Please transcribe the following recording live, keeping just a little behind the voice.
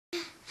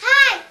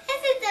Hi,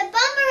 this is the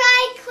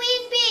Bumbleride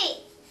Queen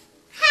Bee.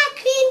 Hi,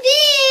 Queen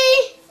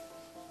Bee!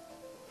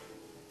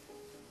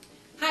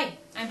 Hi,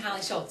 I'm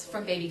Holly Schultz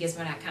from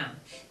BabyGizmo.com.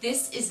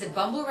 This is the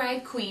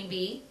Bumbleride Queen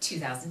Bee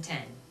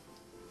 2010.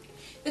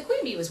 The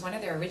Queen Bee was one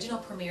of their original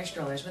premier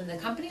strollers when the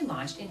company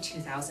launched in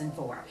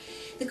 2004.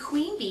 The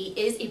Queen Bee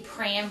is a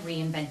pram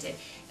reinvented.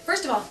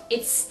 First of all,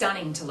 it's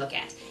stunning to look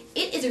at.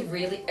 It's a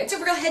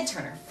real head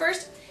turner.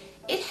 First,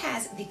 it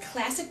has the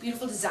classic,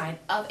 beautiful design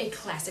of a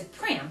classic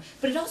pram,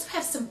 but it also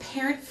has some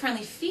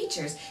parent-friendly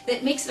features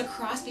that makes it a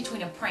cross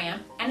between a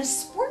pram and a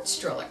sports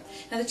stroller.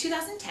 Now, the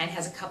 2010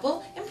 has a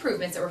couple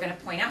improvements that we're going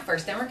to point out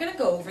first, then we're going to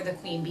go over the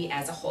Queen Bee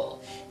as a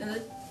whole. Now,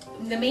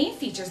 the main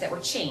features that were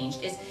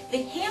changed is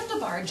the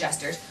handlebar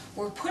adjusters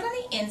were put on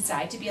the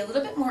inside to be a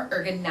little bit more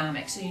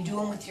ergonomic, so you do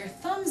them with your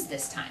thumbs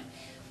this time.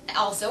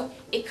 Also,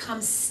 it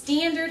comes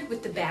standard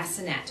with the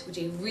bassinet, which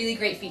is a really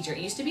great feature. It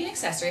used to be an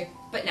accessory,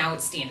 but now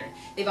it's standard.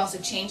 They've also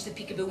changed the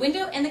peekaboo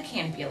window and the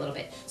canopy a little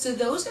bit. So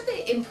those are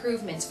the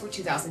improvements for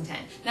 2010.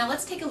 Now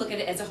let's take a look at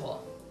it as a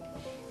whole.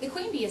 The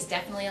Queen Bee is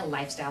definitely a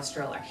lifestyle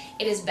stroller.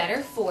 It is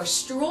better for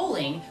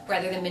strolling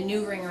rather than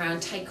maneuvering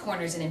around tight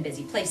corners and in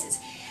busy places.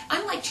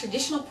 Unlike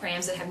traditional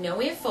prams that have no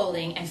way of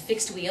folding and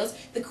fixed wheels,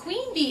 the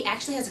Queen Bee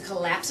actually has a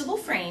collapsible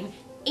frame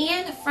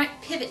and front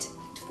pivot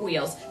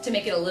wheels to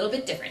make it a little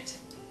bit different.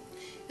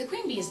 The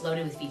Queen Bee is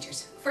loaded with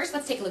features. First,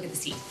 let's take a look at the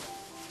seat.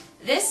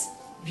 This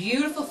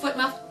beautiful foot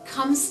muff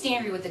comes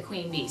standard with the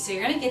Queen Bee, so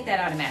you're going to get that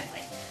automatically.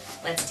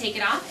 Let's take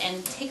it off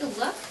and take a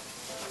look.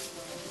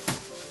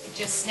 It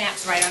just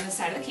snaps right on the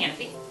side of the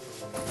canopy.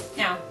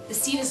 Now, the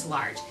seat is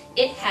large.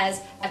 It has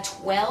a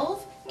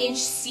 12-inch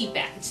seat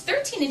back. It's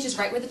 13 inches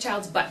right where the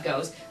child's butt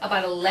goes,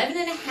 about 11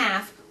 and a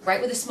half right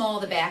where the small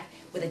of the back,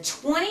 with a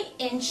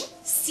 20-inch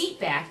seat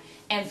back,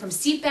 and from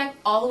seat back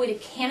all the way to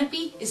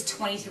canopy is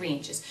 23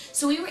 inches.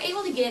 So we were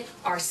able to get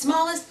our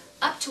smallest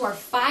up to our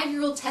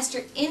 5-year-old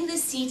tester in the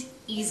seat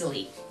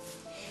easily.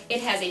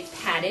 It has a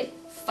padded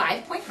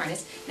 5-point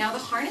harness. Now the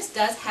harness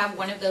does have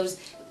one of those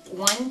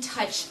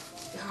one-touch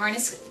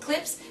harness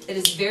clips that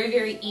is very,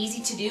 very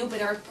easy to do,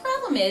 but our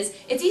problem is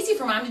it's easy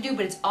for mom to do,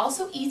 but it's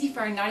also easy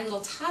for our naughty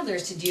little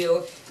toddlers to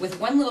do with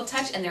one little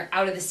touch and they're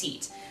out of the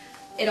seat.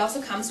 It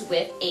also comes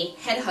with a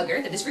head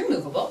hugger that is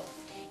removable,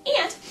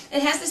 and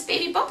it has this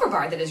baby bumper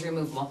bar that is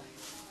removable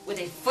with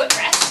a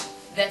footrest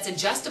that's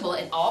adjustable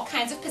in all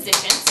kinds of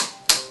positions.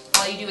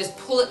 All you do is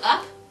pull it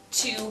up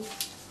to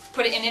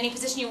put it in any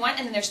position you want,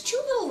 and then there's 2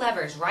 little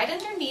levers right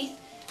underneath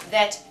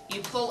that you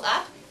pull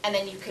up, and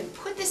then you can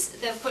put the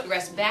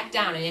footrest back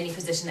down in any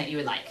position that you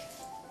would like.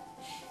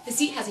 The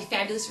seat has a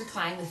fabulous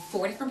recline with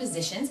 4 different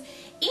positions,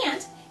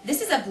 and this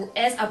is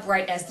as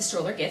upright as the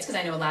stroller gets, because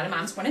I know a lot of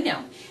moms want to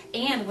know.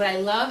 And what I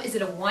love is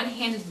that a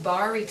one-handed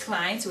bar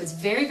recline, so it's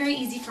very, very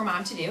easy for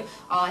mom to do.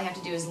 All I have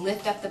to do is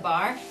lift up the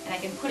bar, and I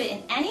can put it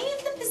in any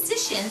of the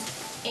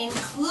positions,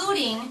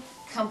 including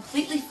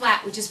completely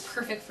flat, which is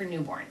perfect for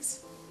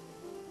newborns.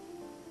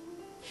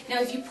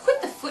 Now, if you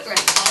put the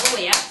footrest all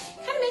the way up,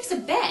 it kind of makes a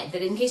bed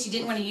that in case you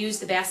didn't want to use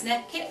the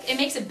bassinet, it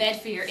makes a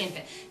bed for your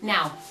infant.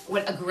 Now,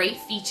 what a great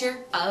feature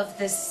of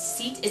this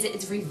seat is that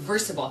it's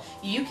reversible.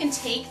 You can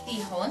take the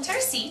whole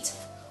entire seat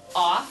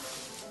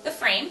off the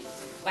frame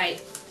by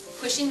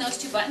pushing those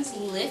 2 buttons,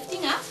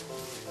 lifting up.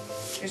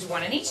 There's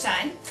one on each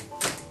side.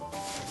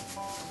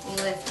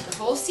 Lift the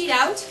whole seat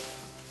out,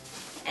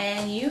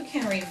 and you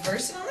can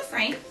reverse it on the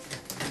frame.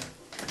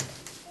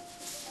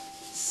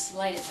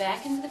 Slide it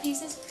back into the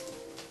pieces.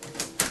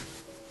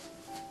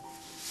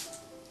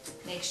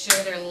 Make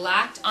sure they're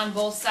locked on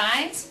both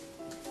sides.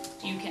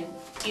 You can,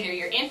 either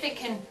your infant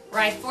can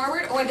ride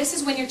forward, or this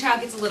is when your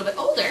child gets a little bit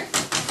older,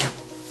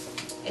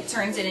 it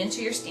turns it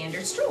into your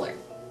standard stroller.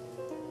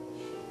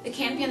 The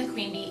canopy on the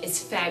Queen Bee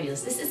is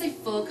fabulous. This is a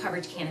full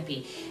coverage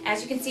canopy.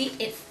 As you can see,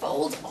 it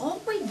folds all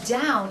the way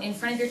down in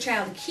front of your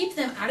child to keep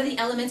them out of the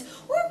elements,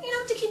 or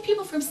to keep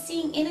people from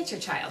seeing in at your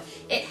child.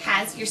 It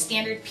has your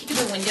standard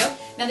peekaboo window.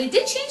 Now they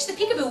did change the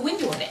peekaboo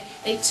window of it.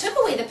 They took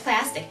away the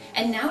plastic,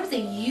 and now it's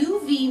a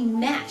UV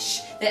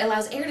mesh that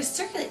allows air to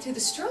circulate through the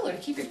stroller to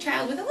keep your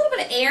child with a little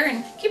bit of air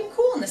and keep them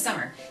cool in the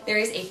summer. There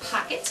is a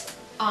pocket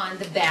on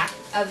the back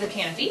of the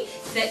canopy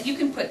that you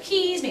can put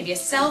keys, maybe a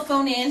cell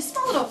phone in,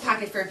 small little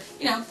pocket for,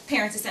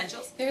 parents'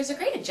 essentials. There's a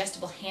great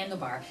adjustable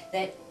handlebar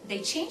that they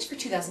changed for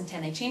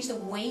 2010. They changed the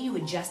way you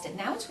adjust it.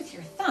 Now it's with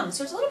your thumb,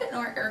 so it's a little bit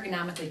more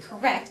ergonomically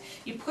correct.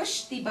 You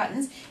push the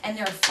buttons, and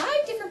there are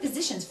 5 different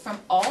positions from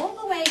all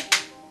the way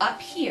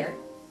up here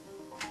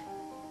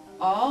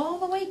all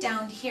the way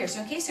down to here.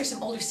 So in case there's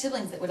some older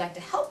siblings that would like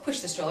to help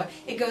push the stroller,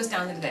 it goes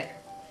down to there.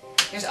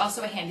 There's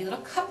also a handy little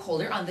cup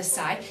holder on this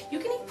side. You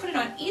can put it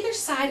on either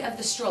side of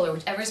the stroller,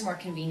 whichever is more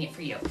convenient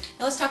for you.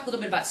 Now let's talk a little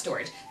bit about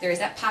storage. There is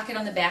that pocket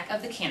on the back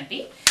of the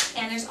canopy,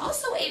 and there's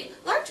also a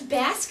large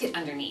basket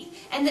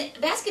underneath. And the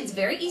basket's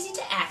very easy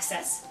to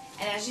access.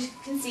 And as you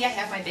can see, I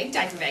have my big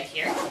diaper bag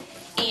here.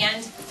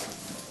 And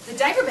the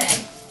diaper bag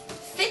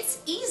fits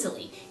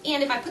easily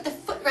And if I put the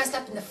footrest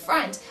up in the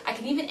front, I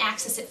can even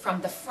access it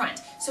from the front.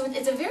 So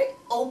it's a very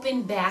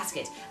open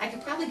basket. I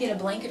could probably get a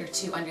blanket or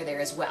two under there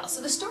as well.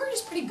 So the storage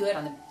is pretty good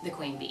on the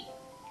Queen Bee.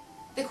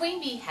 The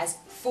Queen Bee has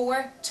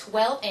 4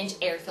 12-inch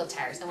air-filled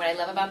tires, and what I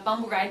love about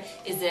Bumbleride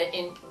is that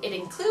it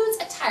includes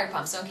a tire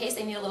pump, so in case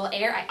they need a little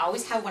air, I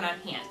always have one on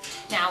hand.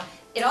 Now,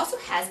 it also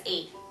has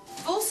a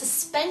full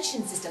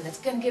suspension system that's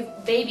going to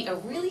give baby a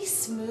really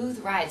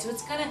smooth ride, so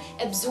it's going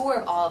to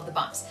absorb all of the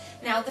bumps.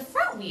 Now, the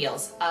front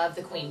wheels of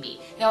the Queen Bee,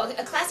 now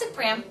a classic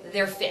pram,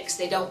 they're fixed,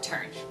 they don't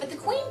turn, but the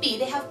Queen Bee,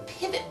 they have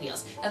pivot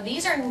wheels. Now,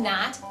 these are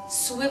not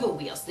swivel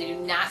wheels, they do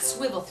not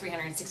swivel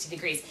 360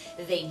 degrees,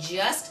 they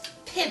just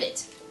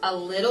pivot a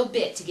little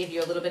bit to give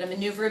you a little bit of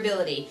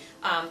maneuverability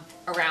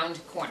around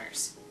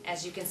corners.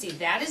 As you can see,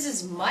 that is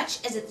as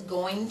much as it's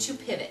going to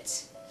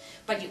pivot.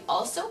 But you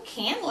also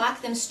can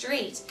lock them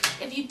straight.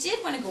 If you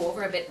did want to go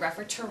over a bit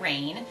rougher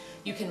terrain,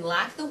 you can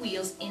lock the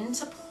wheels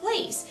into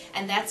place,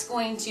 and that's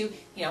going to,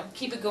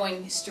 keep it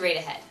going straight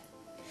ahead.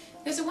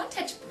 There's a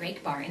one-touch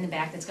brake bar in the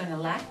back that's going to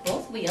lock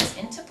both wheels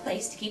into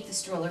place to keep the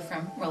stroller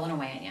from rolling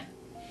away on you.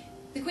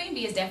 The Queen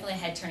Bee is definitely a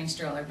head-turning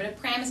stroller, but a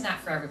pram is not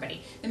for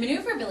everybody. The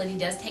maneuverability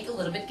does take a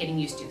little bit getting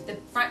used to. The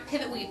front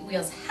pivot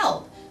wheels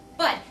help,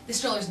 but the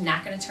stroller is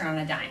not going to turn on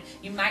a dime.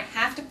 You might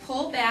have to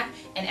pull back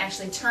and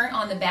actually turn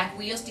on the back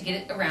wheels to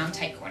get it around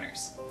tight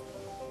corners.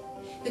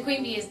 The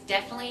Queen Bee is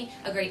definitely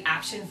a great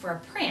option for a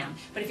pram,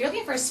 but if you're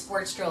looking for a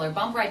sports stroller,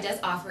 Bumbleride does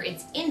offer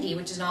its Indy,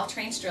 which is an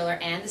all-terrain stroller,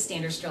 and the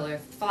standard stroller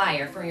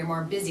Flyer for your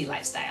more busy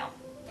lifestyle.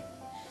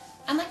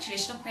 Unlike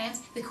traditional prams,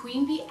 the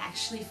Queen Bee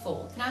actually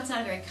folds. Now, it's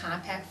not a very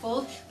compact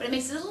fold, but it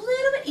makes it a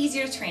little bit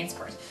easier to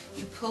transport.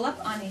 You pull up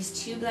on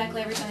these 2 black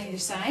levers on either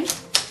side,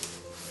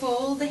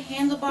 fold the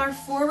handlebar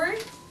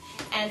forward,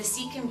 and the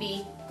seat can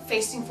be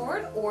facing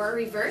forward or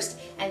reversed,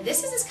 and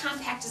this is as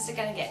compact as it's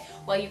going to get.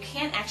 Well, you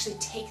can actually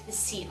take the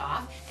seat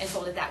off and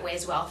fold it that way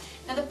as well.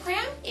 Now, the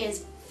pram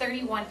is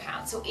 31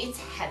 pounds, so it's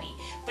heavy,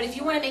 but if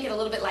you want to make it a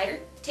little bit lighter,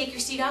 take your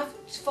seat off,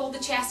 fold the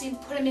chassis,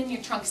 and put them in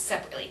your trunk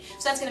separately.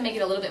 So that's going to make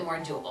it a little bit more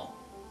doable.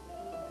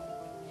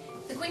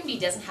 The Queen Bee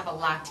doesn't have a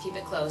lock to keep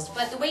it closed,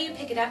 but the way you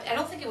pick it up, I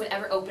don't think it would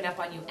ever open up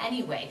on you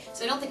anyway,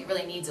 so I don't think it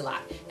really needs a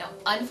lock. Now,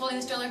 unfolding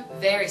the stroller,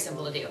 very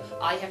simple to do.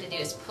 All you have to do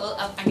is pull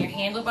up on your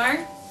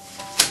handlebar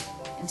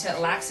until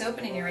it locks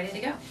open and you're ready to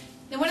go.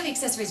 Now, one of the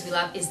accessories we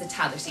love is the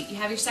toddler seat. You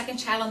have your second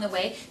child on the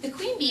way, the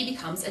Queen Bee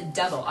becomes a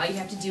double. All you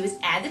have to do is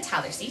add the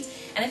toddler seat,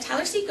 and the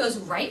toddler seat goes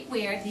right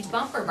where the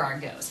bumper bar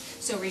goes.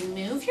 So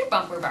remove your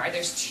bumper bar.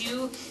 There's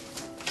 2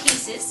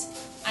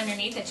 pieces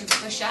underneath that you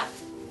push up.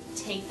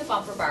 Take the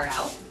bumper bar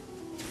out,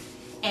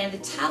 and the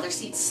toddler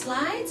seat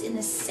slides in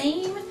the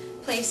same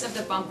place of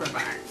the bumper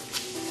bar.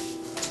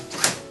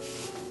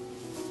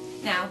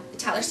 Now, the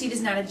toddler seat is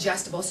not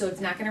adjustable, so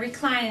it's not going to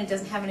recline, and it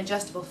doesn't have an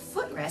adjustable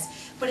footrest,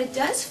 but it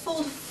does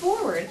fold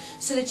forward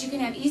so that you can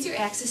have easier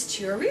access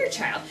to your rear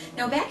child.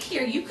 Now, back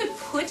here, you could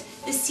put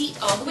the seat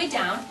all the way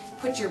down,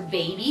 put your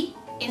baby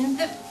in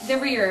the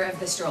rear of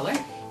the stroller,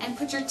 and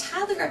put your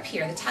toddler up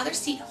here. The toddler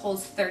seat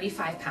holds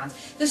 35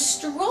 pounds. The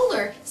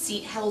stroller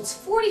seat holds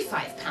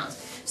 45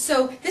 pounds.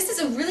 So this is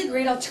a really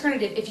great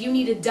alternative if you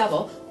need a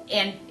double,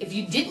 and if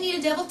you didn't need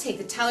a double, take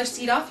the toddler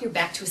seat off, you're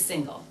back to a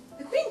single.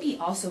 The Queen Bee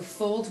also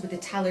folds with the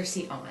toddler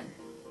seat on.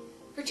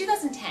 For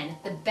 2010,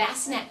 the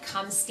bassinet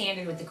comes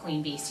standard with the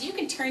Queen Bee, so you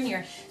can turn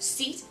your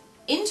seat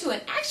into an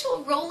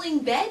actual rolling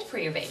bed for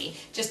your baby.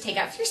 Just take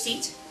out your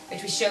seat,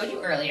 which we showed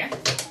you earlier,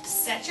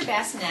 set your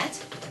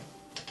bassinet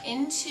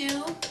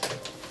into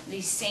the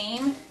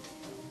same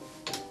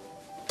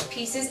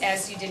pieces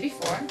as you did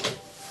before,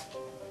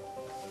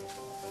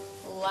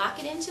 lock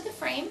it into the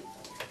frame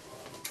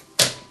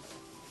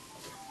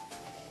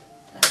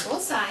on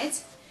both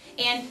sides,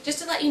 and just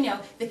to let you know,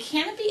 the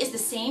canopy is the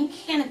same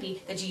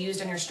canopy that you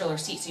used on your stroller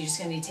seat, so you're just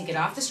going to need to take it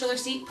off the stroller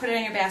seat, put it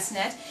on your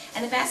bassinet,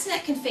 and the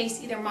bassinet can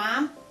face either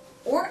mom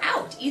or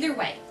out, either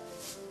way.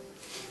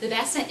 The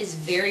bassinet is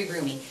very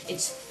roomy.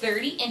 It's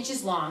 30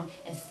 inches long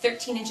and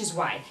 13 inches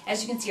wide.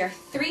 As you can see, our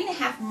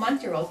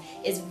 3.5-month-year-old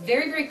is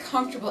very, very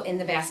comfortable in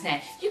the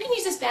bassinet. You can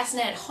use this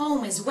bassinet at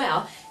home as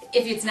well.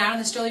 If it's not on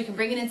the stroller, you can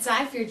bring it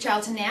inside for your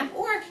child to nap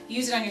or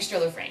use it on your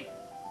stroller frame.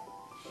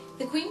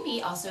 The Queen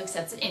Bee also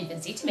accepts an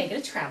infant seat to make it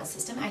a travel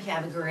system. I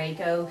have a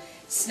Graco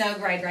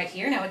Snug Ride right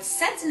here. Now, it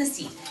sets in the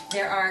seat.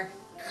 There are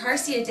car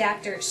seat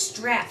adapter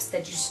straps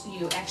that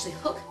you actually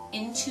hook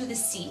into the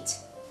seat.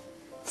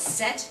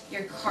 Set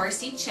your car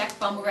seat. Check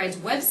Bumbleride's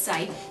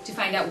website to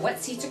find out what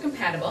seats are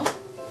compatible.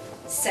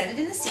 Set it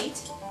in the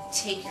seat.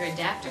 Take your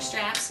adapter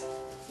straps,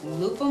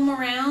 loop them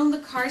around the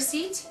car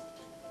seat,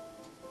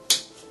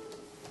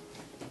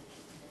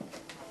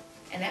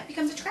 and that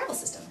becomes a travel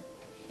system.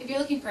 If you're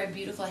looking for a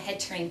beautiful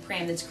head-turning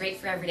pram that's great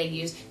for everyday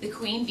use, the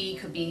Queen Bee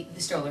could be the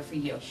stroller for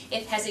you.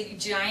 It has a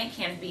giant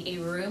canopy,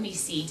 a roomy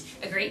seat,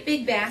 a great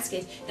big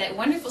basket, that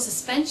wonderful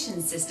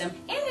suspension system,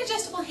 and an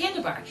adjustable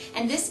handlebar.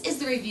 And this is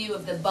the review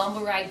of the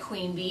Bumbleride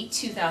Queen Bee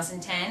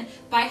 2010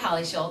 by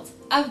Holly Schultz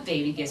of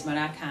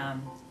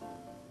BabyGizmo.com.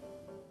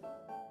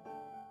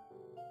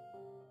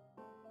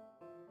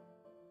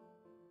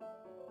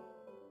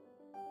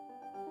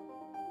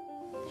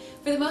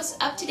 For the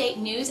most up-to-date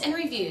news and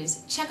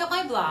reviews, check out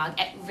my blog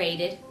at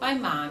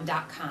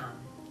ratedbymom.com.